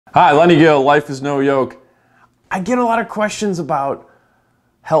Hi, Lenny Gill, Life is No Yoke. I get a lot of questions about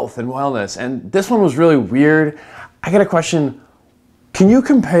health and wellness, and this one was really weird. I get a question, can you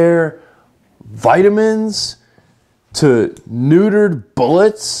compare vitamins to neutered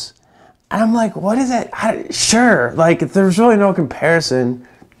bullets? And I'm like, what is that? Sure, like there's really no comparison.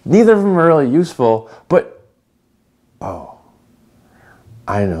 Neither of them are really useful, but, oh,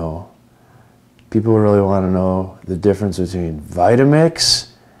 I know. People really want to know the difference between Vitamix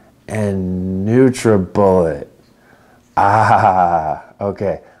and Nutribullet. Ah,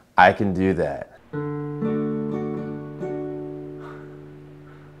 okay, I can do that.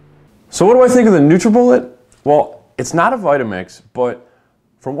 So what do I think of the Nutribullet? Well, it's not a Vitamix, but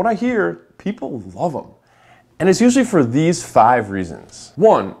from what I hear, people love them. And it's usually for these 5 reasons.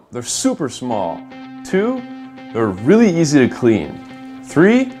 1, they're super small. 2, they're really easy to clean.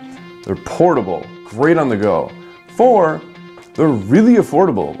 3, they're portable, great on the go. 4, they're really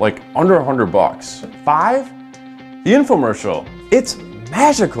affordable, like under $100. 5, the infomercial. It's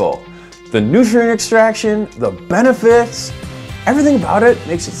magical. The nutrient extraction, the benefits, everything about it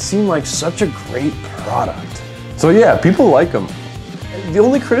makes it seem like such a great product. So yeah, people like them. The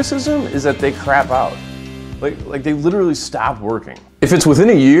only criticism is that they crap out. Like they literally stop working. If it's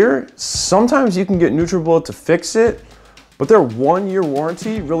within a year, sometimes you can get Nutribullet to fix it, but their 1-year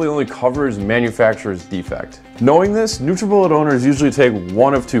warranty really only covers manufacturer's defect. Knowing this, Nutribullet owners usually take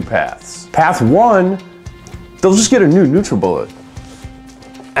one of 2 paths. Path 1, they'll just get a new Nutribullet.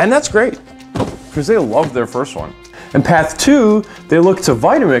 And that's great, because they love their first one. And path 2, they look to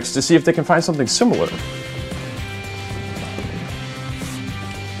Vitamix to see if they can find something similar.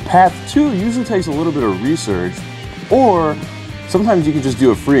 Path 2 usually takes a little bit of research, or sometimes you can just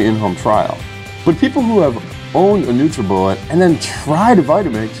do a free in-home trial. But people who have owned a Nutribullet and then tried a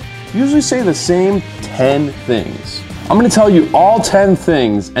Vitamix usually say the same 10 things. I'm going to tell you all 10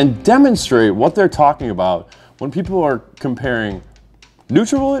 things and demonstrate what they're talking about when people are comparing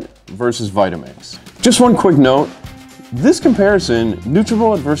Nutribullet versus Vitamix. Just one quick note, this comparison,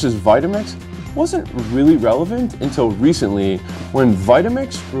 Nutribullet versus Vitamix, wasn't really relevant until recently when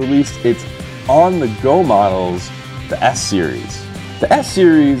Vitamix released its on-the-go models, the S series. The S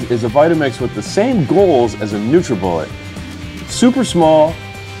series is a Vitamix with the same goals as a Nutribullet. Super small,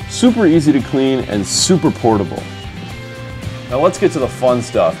 super easy to clean, and super portable. Now let's get to the fun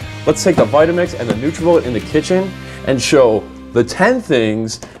stuff. Let's take the Vitamix and the Nutribullet in the kitchen and show the 10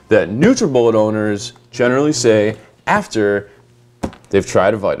 things that Nutribullet owners generally say after they've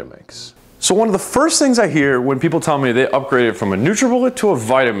tried a Vitamix. So one of the first things I hear when people tell me they upgraded from a Nutribullet to a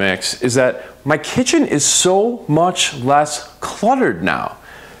Vitamix is that my kitchen is so much less cluttered now.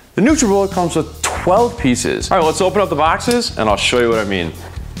 The Nutribullet comes with 12 pieces. All right, let's open up the boxes and I'll show you what I mean.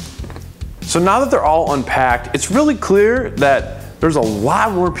 So now that they're all unpacked, it's really clear that there's a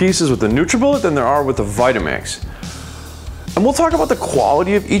lot more pieces with the Nutribullet than there are with the Vitamix. And we'll talk about the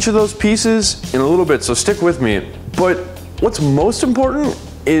quality of each of those pieces in a little bit, so stick with me. But what's most important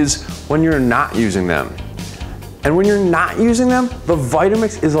is when you're not using them. And when you're not using them, the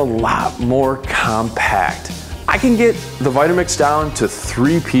Vitamix is a lot more compact. I can get the Vitamix down to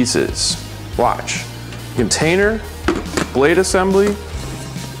 3 pieces. Watch. Container, blade assembly,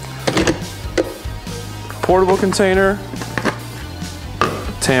 portable container,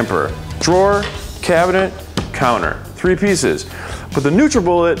 tamper, drawer, cabinet, counter. 3 pieces. But the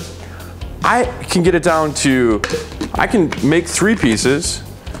Nutribullet, I can get it down to, I can make 3 pieces,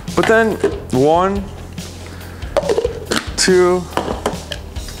 but then 1, 2,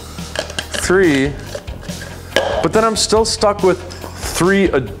 3, but then I'm still stuck with 3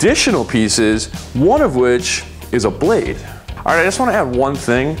 additional pieces, one of which is a blade. All right, I just want to add one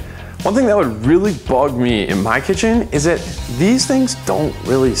thing. One thing that would really bug me in my kitchen is that these things don't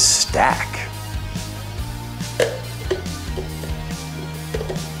really stack.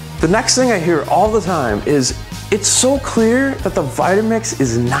 The next thing I hear all the time is, it's so clear that the Vitamix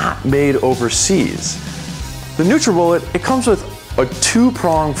is not made overseas. The Nutribullet, it comes with a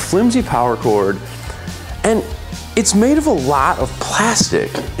 2-prong flimsy power cord, and it's made of a lot of plastic,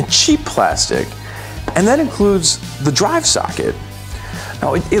 and cheap plastic, and that includes the drive socket.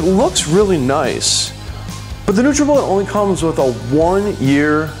 Now it looks really nice, but the Nutribullet only comes with a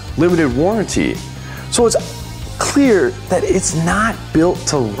 1-year limited warranty. So it's clear that it's not built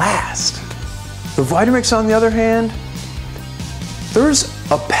to last. The Vitamix, on the other hand, there's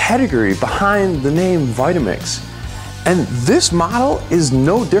a pedigree behind the name Vitamix. And this model is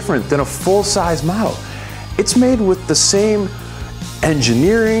no different than a full-size model. It's made with the same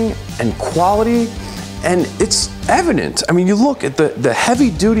engineering and quality, and it's evident. I mean, you look at the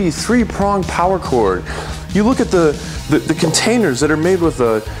heavy-duty 3-prong power cord. You look at the containers that are made with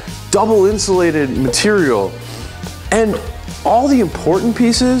a double insulated material, and all the important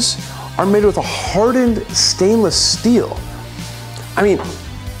pieces are made with a hardened stainless steel. I mean,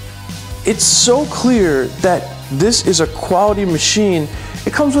 it's so clear that this is a quality machine.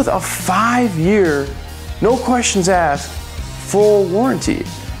 It comes with a 5-year, no questions asked, full warranty.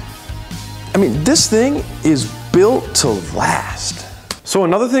 I mean, this thing is built to last. So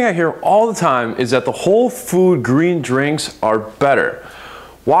another thing I hear all the time is that the whole food green drinks are better.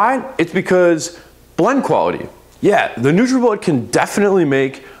 Why? It's because blend quality. Yeah, the Nutribullet can definitely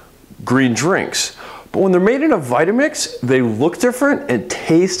make green drinks, but when they're made in a Vitamix, they look different and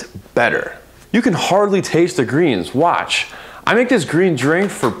taste better. You can hardly taste the greens. Watch. I make this green drink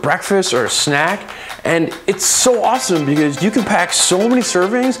for breakfast or a snack, and it's so awesome because you can pack so many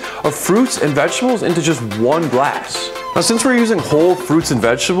servings of fruits and vegetables into just one glass. Now, since we're using whole fruits and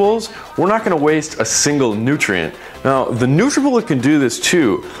vegetables, we're not gonna waste a single nutrient. Now, the Nutribullet can do this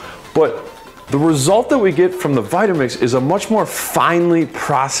too, but the result that we get from the Vitamix is a much more finely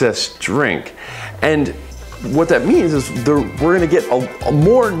processed drink. And what that means is we're gonna get a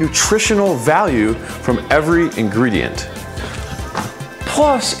more nutritional value from every ingredient.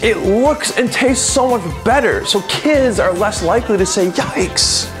 Plus, it looks and tastes so much better, so kids are less likely to say,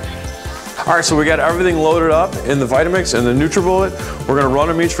 yikes. All right, so we got everything loaded up in the Vitamix and the Nutribullet. We're gonna run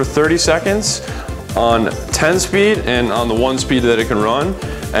them each for 30 seconds on 10 speed and on the 1 speed that it can run,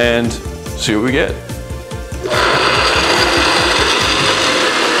 and see what we get.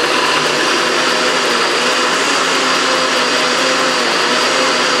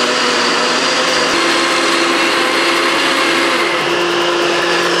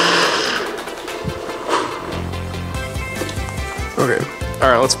 Okay, all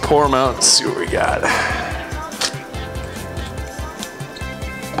right, let's pour them out and see what we got.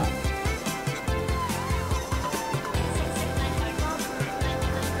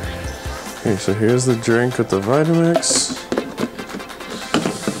 Okay, so here's the drink with the Vitamix.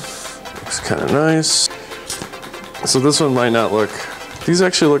 Looks kind of nice. So this one might not look, these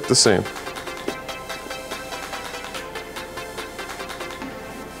actually look the same.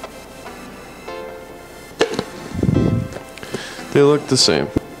 They look the same.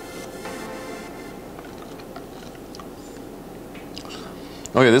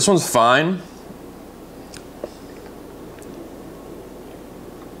 Okay, this one's fine.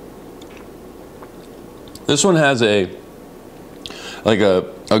 This one has a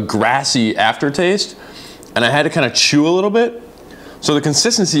grassy aftertaste, and I had to kind of chew a little bit. So the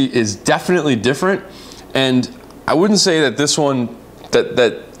consistency is definitely different, and I wouldn't say that this one,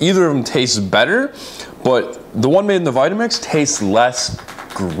 that either of them tastes better, but the one made in the Vitamix tastes less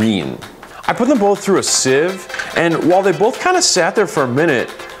green. I put them both through a sieve, and while they both kind of sat there for a minute,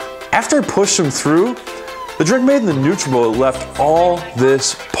 after I pushed them through, the drink made in the Nutribullet left all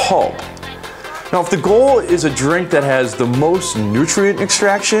this pulp. Now, if the goal is a drink that has the most nutrient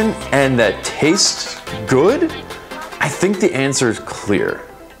extraction and that tastes good, I think the answer is clear.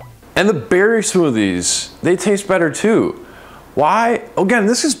 And the berry smoothies, they taste better too. Why? Again,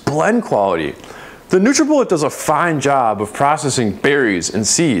 this is blend quality. The Nutribullet does a fine job of processing berries and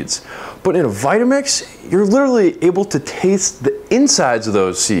seeds, but in a Vitamix, you're literally able to taste the insides of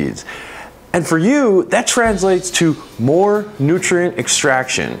those seeds. And for you, that translates to more nutrient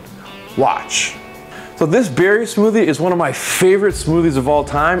extraction. Watch. So this berry smoothie is one of my favorite smoothies of all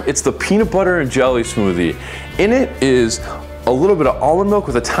time. It's the peanut butter and jelly smoothie. In it is a little bit of almond milk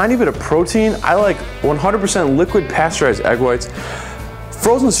with a tiny bit of protein. I like 100% liquid pasteurized egg whites,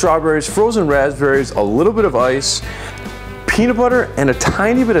 frozen strawberries, frozen raspberries, a little bit of ice, peanut butter, and a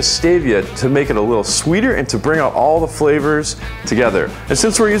tiny bit of stevia to make it a little sweeter and to bring out all the flavors together. And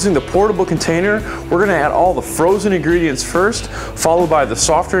since we're using the portable container, we're gonna add all the frozen ingredients first, followed by the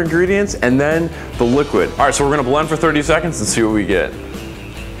softer ingredients, and then the liquid. All right, so we're gonna blend for 30 seconds and see what we get.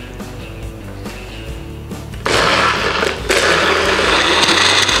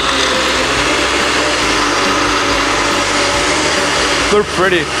 They're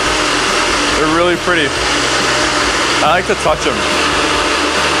pretty. They're really pretty. I like to touch them.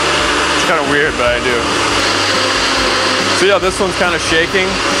 It's kind of weird, but I do. So yeah, this one's kind of shaking.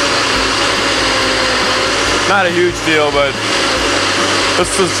 Not a huge deal, but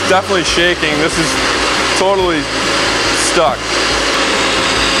this is definitely shaking. This is totally stuck.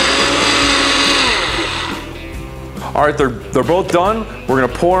 All right, they're both done. We're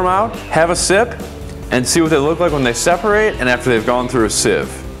gonna pour them out, have a sip, and see what they look like when they separate and after they've gone through a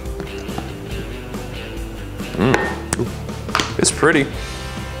sieve. It's pretty.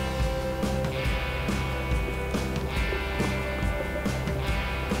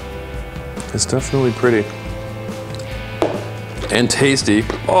 It's definitely pretty. and tasty.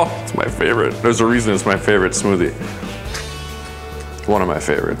 Oh, it's my favorite. There's a reason it's my favorite smoothie. One of my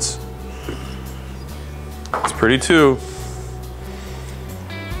favorites. It's pretty too.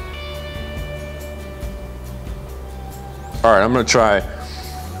 All right, I'm gonna try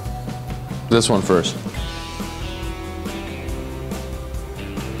this one first.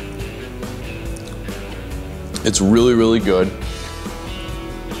 It's really, really good.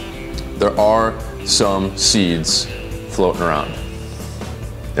 There are some seeds floating around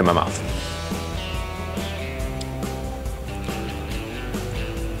in my mouth.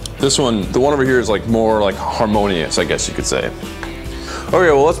 This one, the one over here is like more like harmonious, I guess you could say. Okay,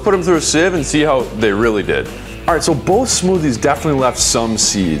 well, let's put them through a sieve and see how they really did. All right, so both smoothies definitely left some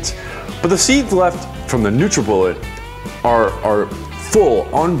seeds, but the seeds left from the Nutribullet are full,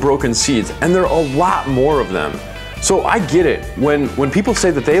 unbroken seeds, and there are a lot more of them. So I get it. When people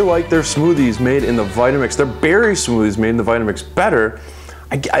say that they like their smoothies made in the Vitamix, their berry smoothies made in the Vitamix better,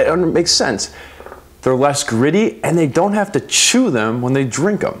 it makes sense. They're less gritty, and they don't have to chew them when they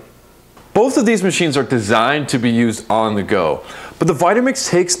drink them. Both of these machines are designed to be used on the go, but the Vitamix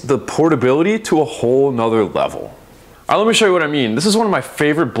takes the portability to a whole nother level. All right, let me show you what I mean. This is one of my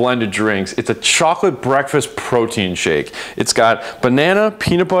favorite blended drinks. It's a chocolate breakfast protein shake. It's got banana,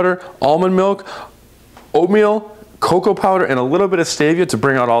 peanut butter, almond milk, oatmeal, cocoa powder, and a little bit of stevia to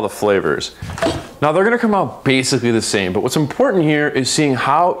bring out all the flavors. Now they're gonna come out basically the same, but what's important here is seeing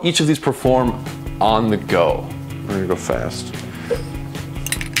how each of these perform on the go. I'm gonna go fast.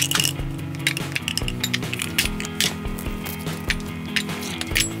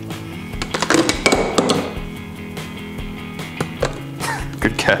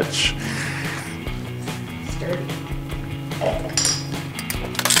 Good catch. Sturdy.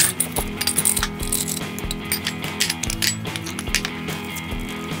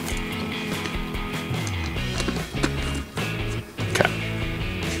 Okay.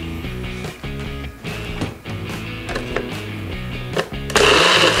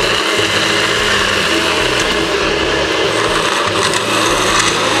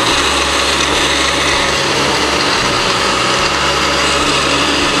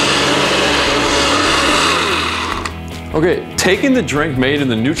 Okay, taking the drink made in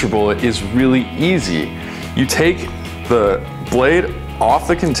the Nutribullet is really easy. You take the blade off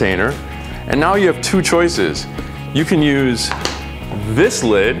the container, and now you have two choices. You can use this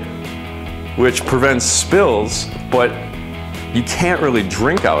lid, which prevents spills, but you can't really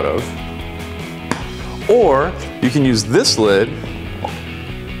drink out of. Or you can use this lid,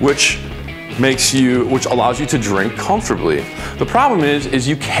 which allows you to drink comfortably. The problem is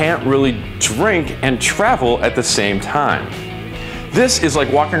you can't really drink and travel at the same time. This is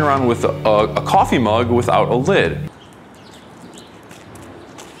like walking around with a coffee mug without a lid.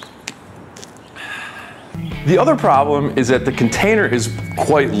 The other problem is that the container is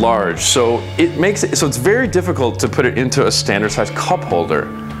quite large, so it's very difficult to put it into a standard size cup holder.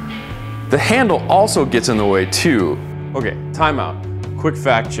 The handle also gets in the way too. Okay, time out. Quick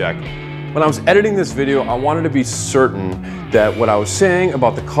fact check. When I was editing this video, I wanted to be certain that what I was saying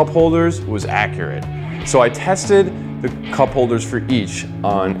about the cup holders was accurate. So I tested the cup holders for each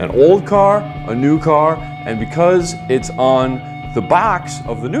on an old car, a new car, and because it's on the box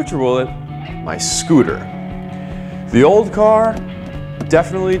of the Nutribullet, my scooter. The old car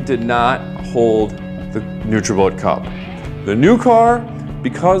definitely did not hold the Nutribullet cup. The new car,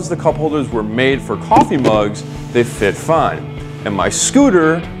 because the cup holders were made for coffee mugs, they fit fine. And my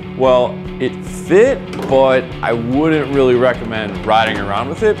scooter, well, it fit, but I wouldn't really recommend riding around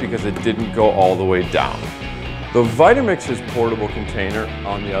with it because it didn't go all the way down. The Vitamix's portable container,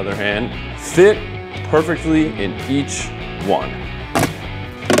 on the other hand, fit perfectly in each one.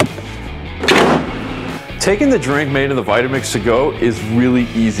 Taking the drink made in the Vitamix to go is really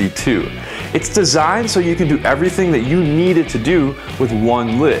easy too. It's designed so you can do everything that you need it to do with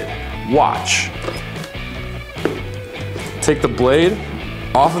one lid. Watch. Take the blade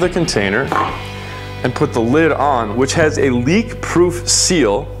off of the container and put the lid on, which has a leak-proof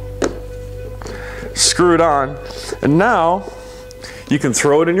seal. Screw it on, and now you can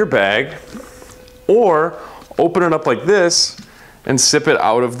throw it in your bag or open it up like this and sip it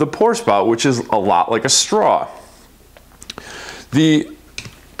out of the pour spout, which is a lot like a straw. The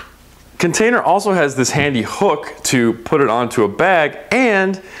container also has this handy hook to put it onto a bag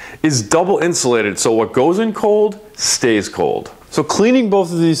and is double insulated, so what goes in cold stays cold. So cleaning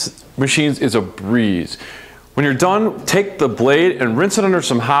both of these machines is a breeze. When you're done, take the blade and rinse it under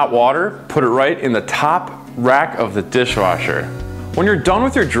some hot water, put it right in the top rack of the dishwasher. When you're done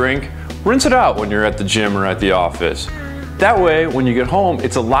with your drink, rinse it out when you're at the gym or at the office. That way, when you get home,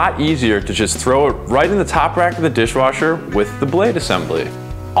 it's a lot easier to just throw it right in the top rack of the dishwasher with the blade assembly.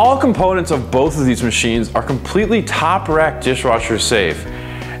 All components of both of these machines are completely top rack dishwasher safe,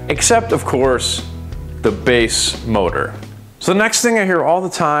 except of course, the base motor. So the next thing I hear all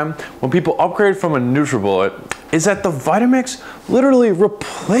the time when people upgrade from a Nutribullet is that the Vitamix literally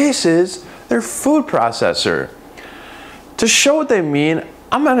replaces their food processor. To show what they mean,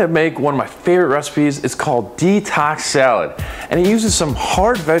 I'm gonna make one of my favorite recipes. It's called Detox salad, and it uses some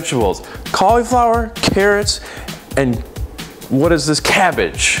hard vegetables, cauliflower, carrots, and what is this,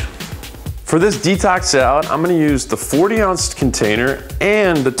 cabbage. For this detox salad, I'm gonna use the 40-ounce container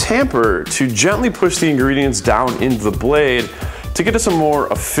and the tamper to gently push the ingredients down into the blade to get us a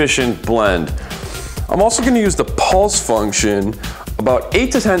more efficient blend. I'm also gonna use the pulse function about 8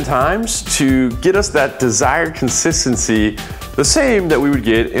 to 10 times to get us that desired consistency, the same that we would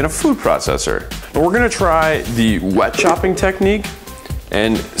get in a food processor. And we're gonna try the wet chopping technique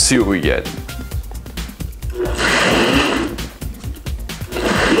and see what we get.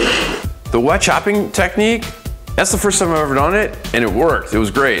 The wet chopping technique, that's the first time I've ever done it, and it worked. It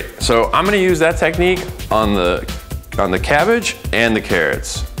was great. So I'm gonna use that technique on the cabbage and the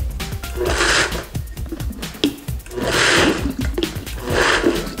carrots.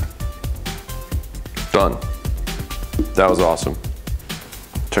 Done. That was awesome.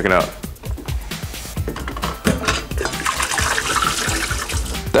 Check it out.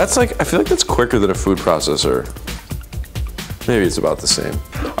 That's like, I feel like that's quicker than a food processor. Maybe it's about the same.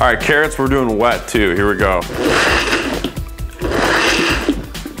 All right, carrots, we're doing wet too. Here we go.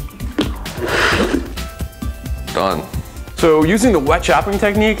 Done. So using the wet chopping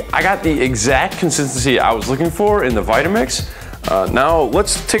technique, I got the exact consistency I was looking for in the Vitamix. Now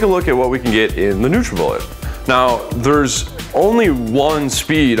let's take a look at what we can get in the Nutribullet. Now there's only one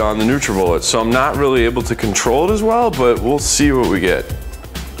speed on the Nutribullet, so I'm not really able to control it as well, but we'll see what we get.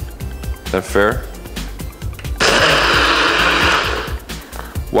 Is that fair?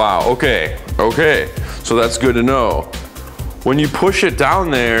 Wow, okay, so that's good to know. When you push it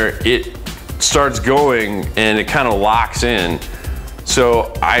down there, it starts going and it kind of locks in.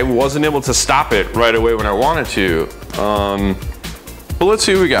 So I wasn't able to stop it right away when I wanted to. But let's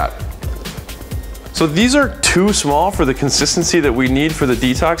see what we got. So these are too small for the consistency that we need for the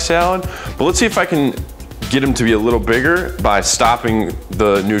detox salad, but let's see if I can get them to be a little bigger by stopping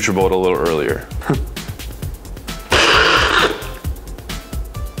the Nutribullet a little earlier.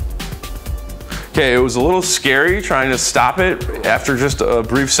 Okay, it was a little scary trying to stop it after just a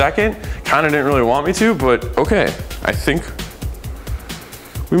brief second. Kind of didn't really want me to, but okay. I think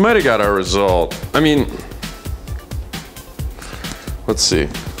we might have got our result. I mean, let's see.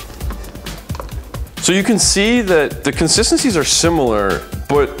 So you can see that the consistencies are similar,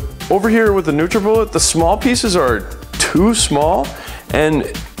 but over here with the Nutribullet, the small pieces are too small, and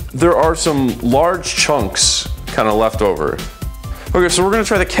there are some large chunks kind of left over. Okay, so we're gonna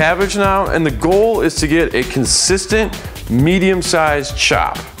try the cabbage now, and the goal is to get a consistent, medium-sized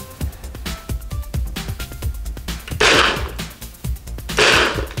chop.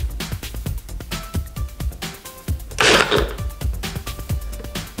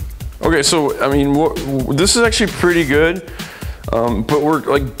 Okay, so I mean, this is actually pretty good, but we're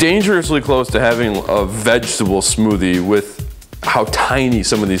like dangerously close to having a vegetable smoothie with how tiny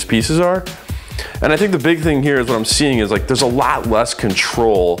some of these pieces are. And I think the big thing here is what I'm seeing is like there's a lot less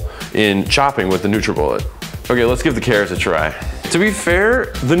control in chopping with the Nutribullet. Okay, let's give the carrots a try. To be fair,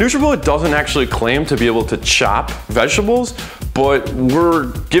 the Nutribullet doesn't actually claim to be able to chop vegetables, but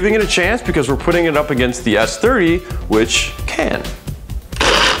we're giving it a chance because we're putting it up against the S30, which can.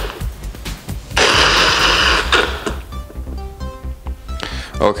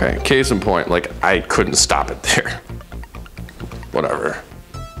 Okay, case in point, like I couldn't stop it there. Whatever.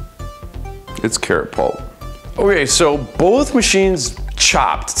 It's carrot pulp. Okay, so both machines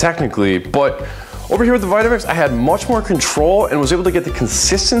chopped technically, but over here with the Vitamix, I had much more control and was able to get the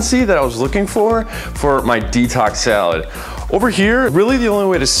consistency that I was looking for my detox salad. Over here, really the only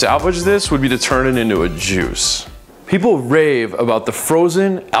way to salvage this would be to turn it into a juice. People rave about the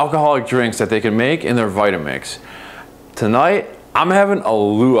frozen alcoholic drinks that they can make in their Vitamix. Tonight, I'm having a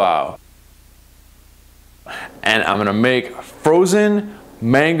Luau. And I'm gonna make frozen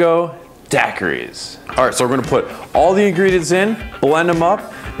mango daiquiris. All right, so we're gonna put all the ingredients in, blend them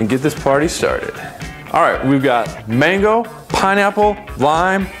up, and get this party started. All right, we've got mango, pineapple,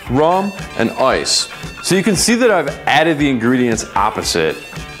 lime, rum, and ice. So you can see that I've added the ingredients opposite,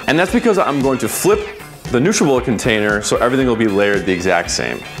 and that's because I'm going to flip the Nutribullet container so everything will be layered the exact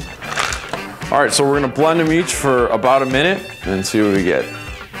same. All right, so we're gonna blend them each for about a minute and see what we get.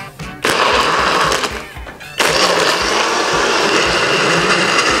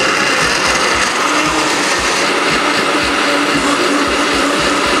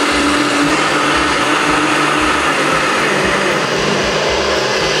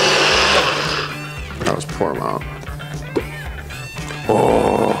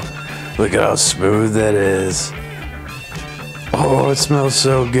 Look at how smooth that is. Oh, it smells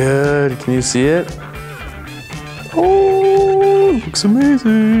so good. Can you see it? Oh, it looks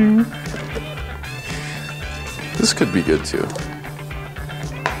amazing. This could be good too.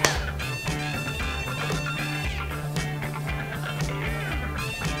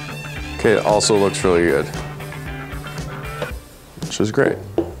 Okay, it also looks really good, which is great.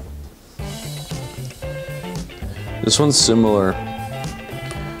 This one's similar,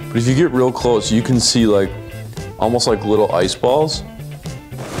 but if you get real close, you can see like almost like little ice balls.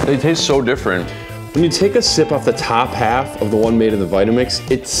 They taste so different. When you take a sip off the top half of the one made in the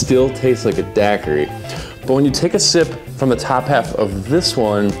Vitamix, it still tastes like a daiquiri. But when you take a sip from the top half of this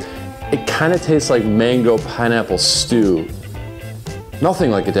one, it kind of tastes like mango pineapple stew.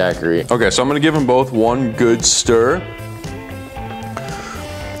 Nothing like a daiquiri. Okay, so I'm gonna give them both one good stir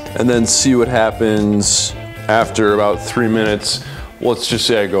and then see what happens after about 3 minutes. Let's just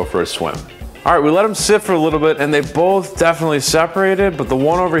say I go for a swim. All right, we let them sit for a little bit and they both definitely separated, but the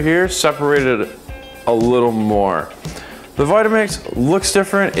one over here separated a little more. The Vitamix looks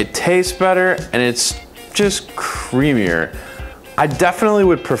different, it tastes better, and it's just creamier. I definitely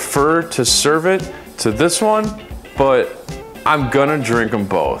would prefer to serve it to this one, but I'm gonna drink them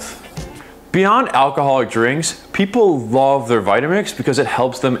both. Beyond alcoholic drinks, people love their Vitamix because it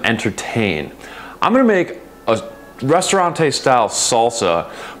helps them entertain. I'm gonna make a restaurante style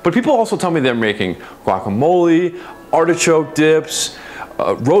salsa, but people also tell me they're making guacamole, artichoke dips,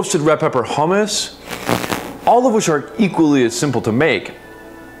 roasted red pepper hummus, all of which are equally as simple to make.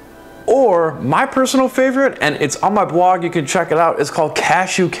 Or my personal favorite, and it's on my blog, you can check it out, it's called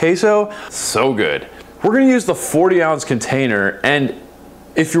cashew queso. So good. We're gonna use the 40-ounce container, and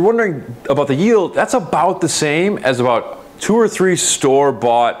if you're wondering about the yield, that's about the same as about 2 or 3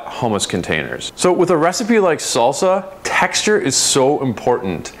 store-bought hummus containers. So with a recipe like salsa, texture is so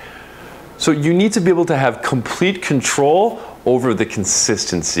important. So you need to be able to have complete control over the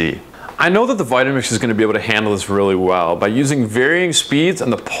consistency. I know that the Vitamix is going to be able to handle this really well by using varying speeds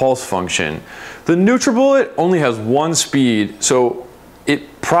and the pulse function. The Nutribullet only has 1 speed, so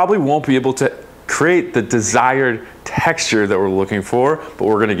it probably won't be able to create the desired texture that we're looking for, but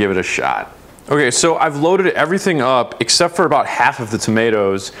we're going to give it a shot. Okay, so I've loaded everything up except for about half of the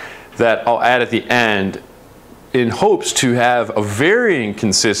tomatoes that I'll add at the end in hopes to have a varying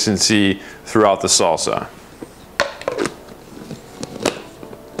consistency throughout the salsa.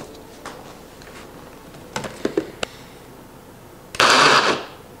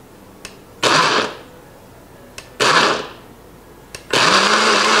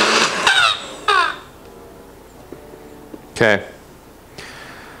 Okay.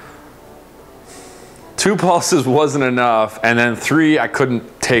 2 pulses wasn't enough, and then 3, I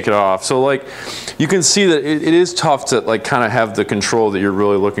couldn't take it off. So like, you can see that it is tough to like kind of have the control that you're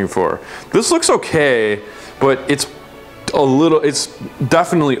really looking for. This looks okay, but it's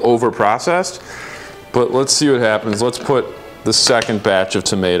definitely over processed. But let's see what happens. Let's put the second batch of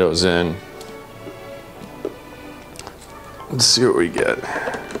tomatoes in. Let's see what we get.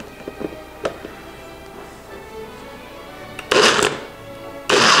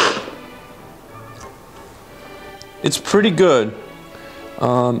 It's pretty good.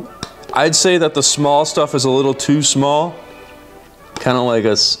 I'd say that the small stuff is a little too small, kind of like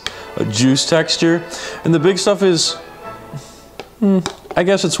a juice texture, and the big stuff is, I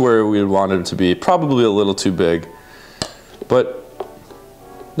guess it's where we want it to be, probably a little too big, but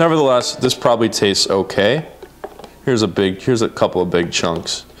nevertheless, this probably tastes okay. Here's a couple of big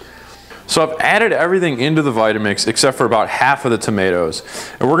chunks. So I've added everything into the Vitamix except for about half of the tomatoes,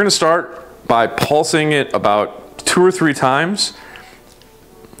 and we're gonna start by pulsing it about 2 or 3 times.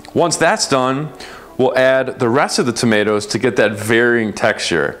 Once that's done, we'll add the rest of the tomatoes to get that varying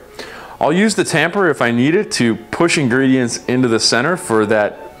texture. I'll use the tamper if I need it to push ingredients into the center for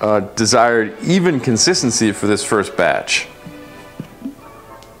that desired even consistency for this first batch.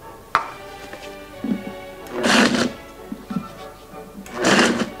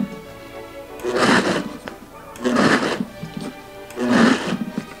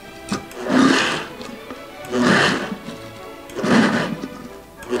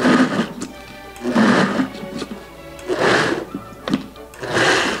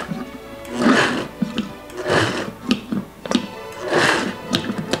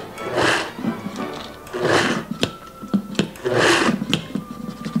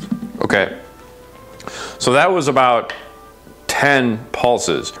 Okay, so that was about 10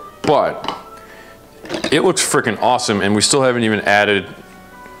 pulses, but it looks freaking awesome, and we still haven't even added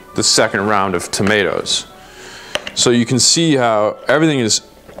the second round of tomatoes. So you can see how everything is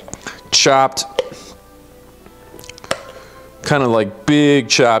chopped kind of like big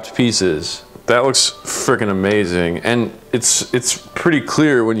chopped pieces. That looks freaking amazing. And it's pretty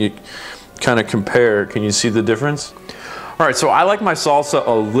clear when you kind of compare. Can you see the difference? All right, so I like my salsa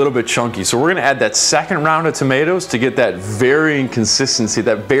a little bit chunky. So we're gonna add that second round of tomatoes to get that varying consistency,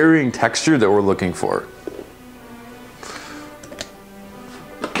 that varying texture that we're looking for.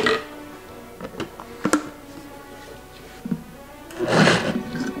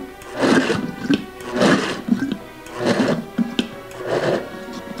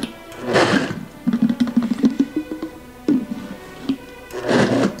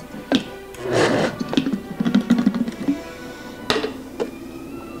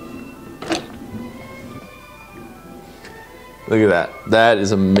 Look at that. That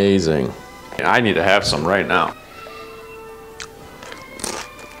is amazing. I need to have some right now.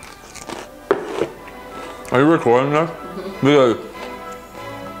 Are you recording this? Because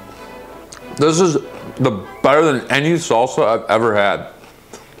this is better than any salsa I've ever had.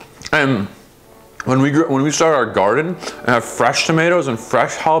 And when we start our garden and have fresh tomatoes and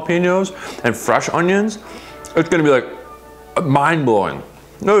fresh jalapenos and fresh onions, it's gonna be like mind-blowing.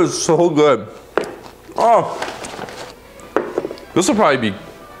 It is so good. Oh. This will probably be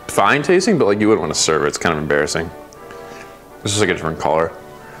fine tasting, but like you wouldn't want to serve it. It's kind of embarrassing. This is like a different color.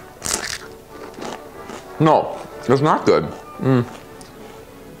 No, it's not good.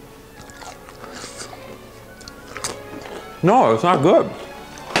 No, it's not good.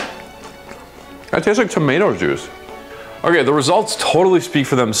 That tastes like tomato juice. Okay, the results totally speak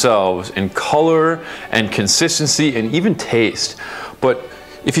for themselves in color and consistency and even taste. But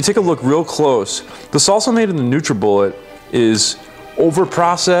if you take a look real close, the salsa made in the Nutribullet is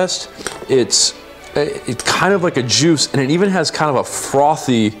over-processed. It's kind of like a juice, and it even has kind of a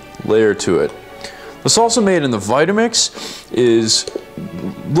frothy layer to it. The salsa made in the Vitamix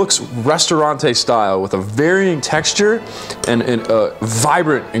looks restaurante style with a varying texture and a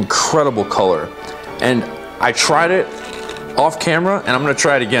vibrant, incredible color. And I tried it off camera, and I'm gonna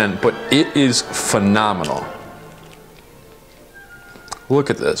try it again, but it is phenomenal. Look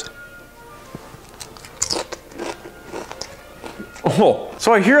at this. Oh,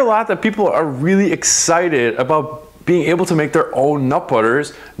 so I hear a lot that people are really excited about being able to make their own nut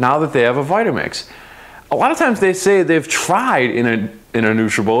butters now that they have a Vitamix. A lot of times they say they've tried in a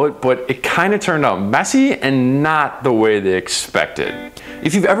Nutribullet, but it kind of turned out messy and not the way they expected.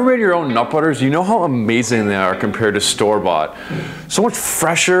 If you've ever made your own nut butters, you know how amazing they are compared to store-bought. So much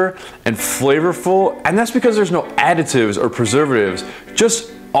fresher and flavorful, and that's because there's no additives or preservatives,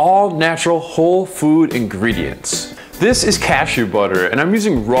 just all natural whole food ingredients. This is cashew butter, and I'm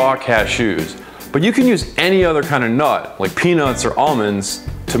using raw cashews, but you can use any other kind of nut, like peanuts or almonds,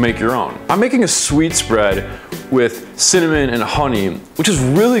 to make your own. I'm making a sweet spread with cinnamon and honey, which is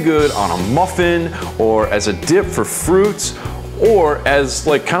really good on a muffin or as a dip for fruits, or as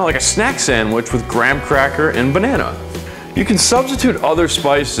kind of like a snack sandwich with graham cracker and banana. You can substitute other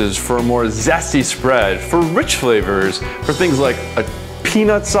spices for a more zesty spread for rich flavors, for things like a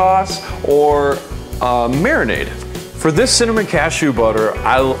peanut sauce or marinade. For this cinnamon cashew butter,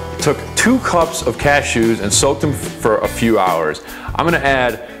 I took 2 cups of cashews and soaked them for a few hours. I'm gonna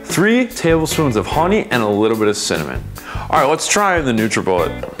add 3 tablespoons of honey and a little bit of cinnamon. All right, let's try the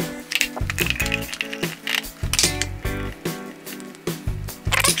Nutribullet.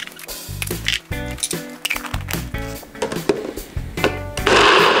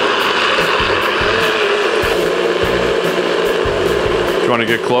 Do you wanna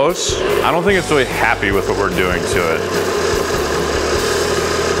get close? I don't think it's really happy with what we're doing to it.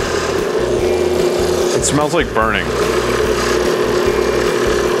 It smells like burning.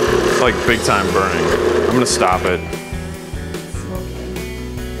 Like big time burning. I'm gonna stop it.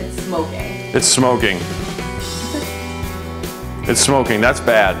 It's smoking. It's smoking. It's smoking. That's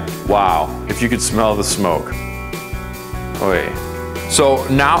bad. Wow. If you could smell the smoke. Okay. So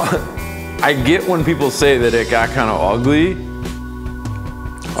now I get when people say that it got kind of ugly.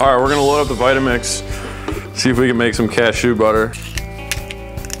 All right, we're gonna load up the Vitamix, see if we can make some cashew butter.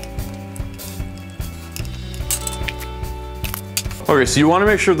 Okay, so you wanna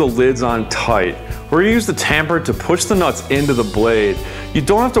make sure the lid's on tight. We're gonna use the tamper to push the nuts into the blade. You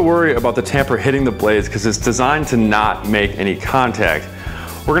don't have to worry about the tamper hitting the blades because it's designed to not make any contact.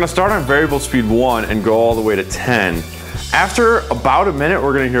 We're gonna start on variable speed 1 and go all the way to 10. After about a minute,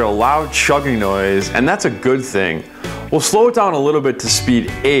 we're gonna hear a loud chugging noise, and that's a good thing. We'll slow it down a little bit to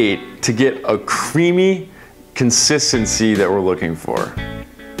speed 8 to get a creamy consistency that we're looking for.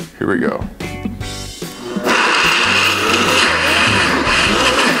 Here we go.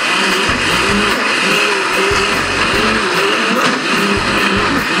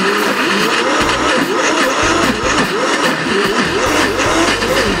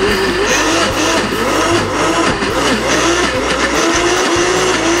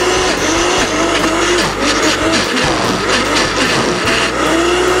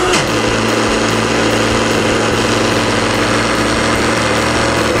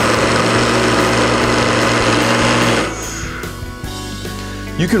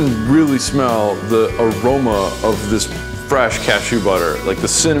 you can really smell the aroma of this fresh cashew butter. Like the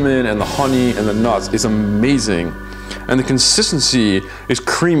cinnamon and the honey and the nuts is amazing. And the consistency is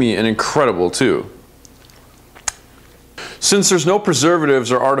creamy and incredible too. Since there's no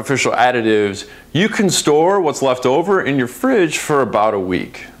preservatives or artificial additives, you can store what's left over in your fridge for about a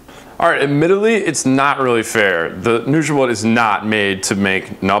week. All right, admittedly, it's not really fair. The Nutribullet is not made to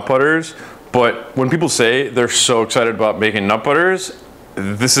make nut butters, but when people say they're so excited about making nut butters,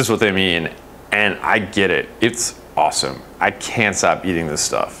 this is what they mean, and I get it. It's awesome. I can't stop eating this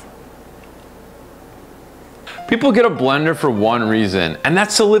stuff. People get a blender for one reason, and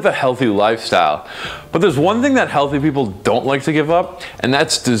that's to live a healthy lifestyle. But there's one thing that healthy people don't like to give up, and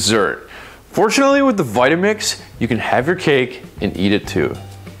that's dessert. Fortunately, with the Vitamix, you can have your cake and eat it too.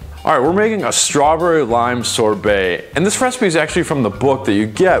 All right, we're making a strawberry lime sorbet, and this recipe is actually from the book that you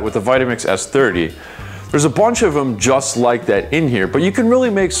get with the Vitamix S30. There's a bunch of them just like that in here, but you can really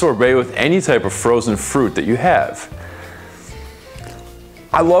make sorbet with any type of frozen fruit that you have.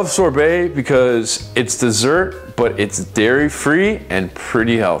 I love sorbet because it's dessert, but it's dairy-free and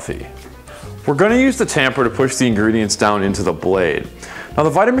pretty healthy. We're gonna use the tamper to push the ingredients down into the blade. Now the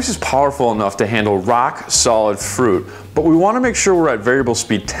Vitamix is powerful enough to handle rock-solid fruit, but we wanna make sure we're at variable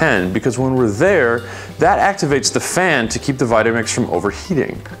speed 10 because when we're there, that activates the fan to keep the Vitamix from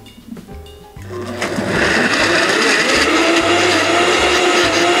overheating.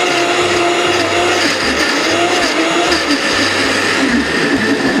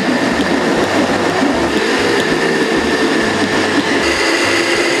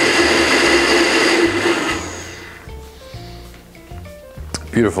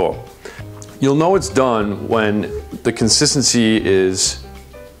 Beautiful. You'll know it's done when the consistency is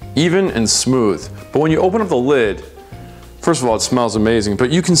even and smooth. But when you open up the lid, first of all, it smells amazing,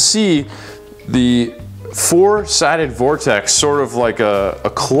 but you can see the four-sided vortex, sort of like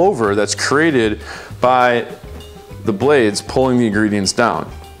a clover that's created by the blades pulling the ingredients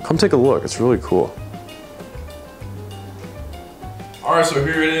down. Come take a look, it's really cool. All right, so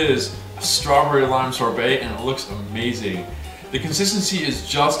here it is, a strawberry lime sorbet, and it looks amazing. The consistency is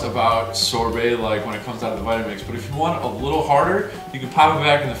just about sorbet-like when it comes out of the Vitamix, but if you want a little harder, you can pop it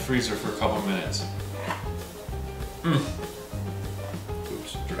back in the freezer for a couple minutes.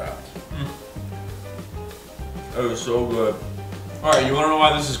 Oops, dropped. That was so good. All right, you wanna know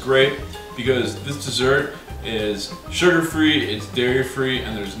why this is great? Because this dessert is sugar-free, it's dairy-free,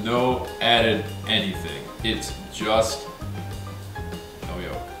 and there's no added anything. It's just no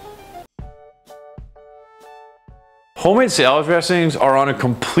yolk. Homemade salad dressings are on a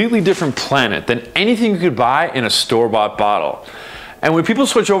completely different planet than anything you could buy in a store-bought bottle. And when people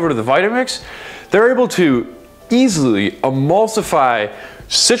switch over to the Vitamix, they're able to easily emulsify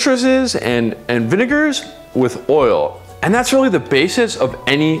citruses and vinegars with oil. And that's really the basis of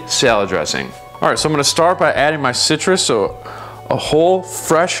any salad dressing. All right, so I'm gonna start by adding my citrus, so a whole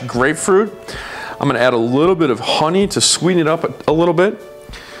fresh grapefruit. I'm gonna add a little bit of honey to sweeten it up a little bit,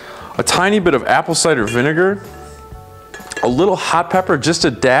 a tiny bit of apple cider vinegar, a little hot pepper, just a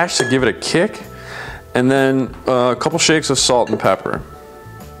dash to give it a kick, and then a couple shakes of salt and pepper.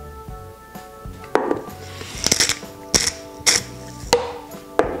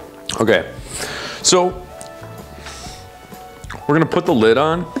 Okay, so we're gonna put the lid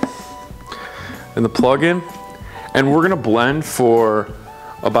on and the plug in, and we're gonna blend for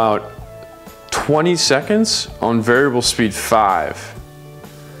about 20 seconds on variable speed 5.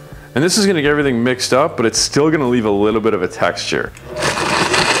 And this is gonna get everything mixed up, but it's still gonna leave a little bit of a texture.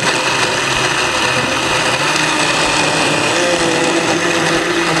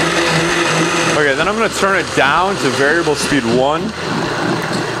 Okay, then I'm gonna turn it down to variable speed 1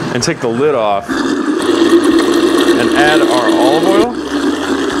 and take the lid off and add our olive oil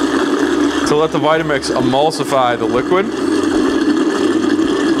to let the Vitamix emulsify the liquid.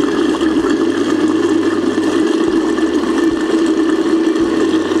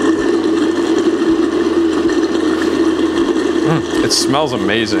 It smells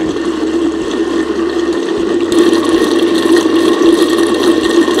amazing.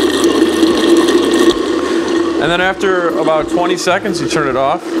 And then after about 20 seconds, you turn it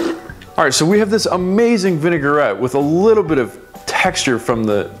off. All right, so we have this amazing vinaigrette with a little bit of texture from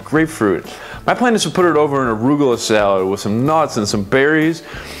the grapefruit. My plan is to put it over an arugula salad with some nuts and some berries,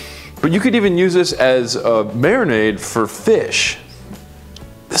 but you could even use this as a marinade for fish.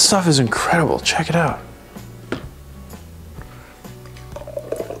 This stuff is incredible, check it out.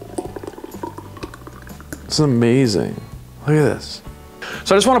 This is amazing. Look at this.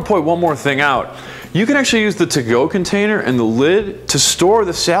 So I just want to point one more thing out. You can actually use the to-go container and the lid to store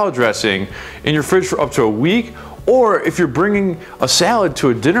the salad dressing in your fridge for up to a week, Or if you're bringing a salad to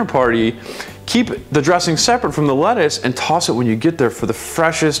a dinner party, keep the dressing separate from the lettuce and toss it when you get there for the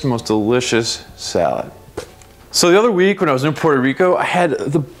freshest, most delicious salad. So the other week when I was in Puerto Rico, I had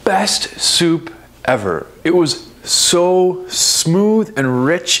the best soup ever. It was so smooth and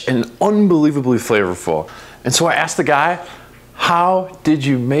rich and unbelievably flavorful. And so I asked the guy, how did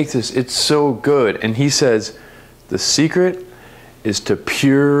you make this? It's so good. And he says, the secret is to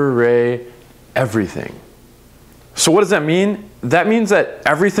puree everything. So what does that mean? That means that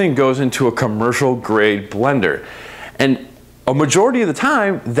everything goes into a commercial grade blender. And a majority of the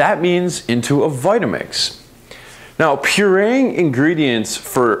time, that means into a Vitamix. Now, pureeing ingredients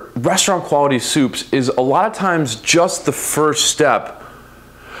for restaurant quality soups is a lot of times just the first step,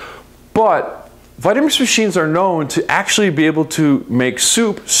 but Vitamix machines are known to actually be able to make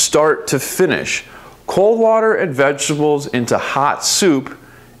soup start to finish. Cold water and vegetables into hot soup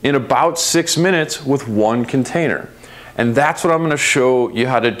in about 6 minutes with one container. And that's what I'm gonna show you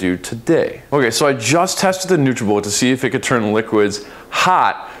how to do today. Okay, so I just tested the Nutribullet to see if it could turn liquids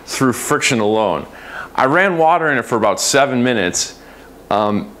hot through friction alone. I ran water in it for about 7 minutes,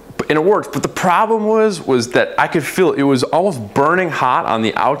 and it worked. But the problem was that I could feel it was almost burning hot on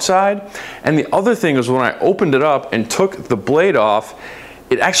the outside. And the other thing was when I opened it up and took the blade off,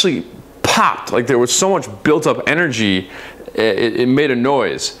 it actually popped. Like there was so much built up energy, it made a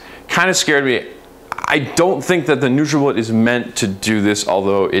noise. Kind of scared me. I don't think that the Nutribullet is meant to do this,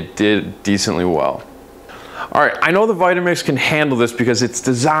 although it did decently well. All right, I know the Vitamix can handle this because it's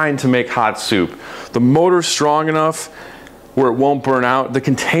designed to make hot soup. The motor's strong enough where it won't burn out. The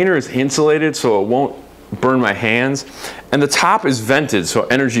container is insulated so it won't burn my hands. And the top is vented so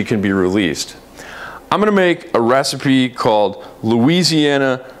energy can be released. I'm gonna make a recipe called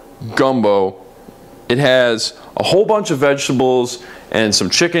Louisiana Gumbo. It has a whole bunch of vegetables and some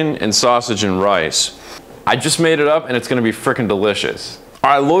chicken and sausage and rice. I just made it up and it's gonna be frickin' delicious.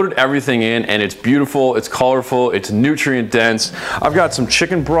 I loaded everything in and it's beautiful, it's colorful, it's nutrient dense. I've got some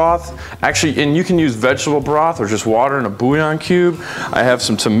chicken broth, actually, and you can use vegetable broth or just water in a bouillon cube. I have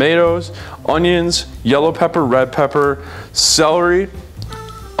some tomatoes, onions, yellow pepper, red pepper, celery,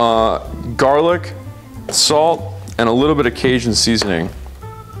 garlic, salt, and a little bit of Cajun seasoning.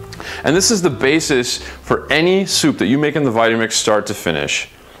 And this is the basis for any soup that you make in the Vitamix start to finish.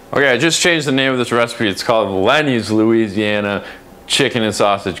 Okay, I just changed the name of this recipe. It's called Lenny's Louisiana Chicken and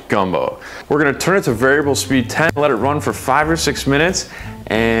Sausage Gumbo. We're gonna turn it to variable speed 10, let it run for 5 or 6 minutes,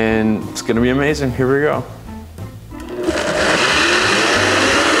 and it's gonna be amazing. Here we go.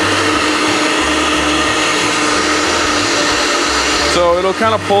 So it'll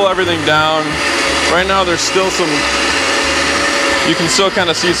kind of pull everything down. Right now there's still some, you can still kind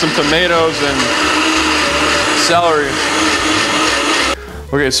of see some tomatoes and celery.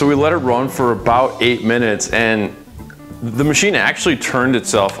 Okay, so we let it run for about 8 minutes and the machine actually turned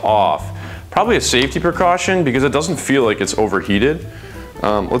itself off. Probably a safety precaution because it doesn't feel like it's overheated.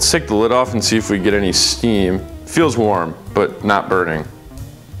 Let's take the lid off and see if we get any steam. Feels warm, but not burning.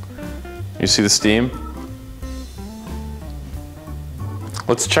 You see the steam?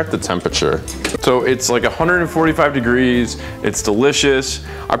 Let's check the temperature. So it's like 145 degrees, it's delicious.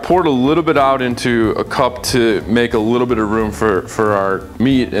 I poured a little bit out into a cup to make a little bit of room for our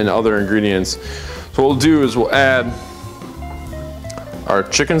meat and other ingredients. So what we'll do is we'll add our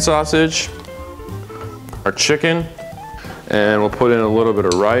chicken sausage, our chicken, and we'll put in a little bit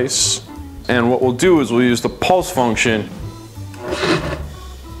of rice. And what we'll do is we'll use the pulse function.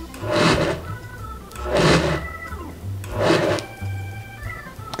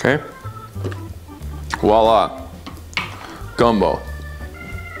 Okay, voila, gumbo.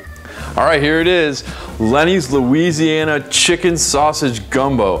 All right, here it is, Lenny's Louisiana Chicken Sausage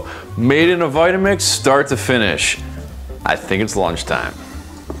Gumbo, made in a Vitamix, start to finish. I think it's lunchtime.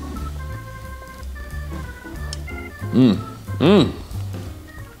 This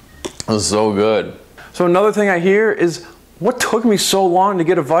is so good. So another thing I hear is, what took me so long to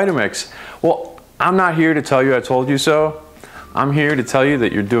get a Vitamix? Well, I'm not here to tell you I told you so. I'm here to tell you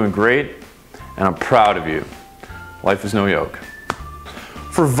that you're doing great, and I'm proud of you. Life is no yoke.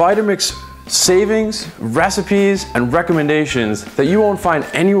 For Vitamix savings, recipes, and recommendations that you won't find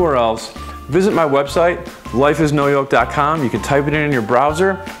anywhere else, visit my website, lifeisnoyoke.com. You can type it in your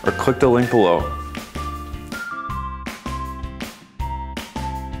browser or click the link below.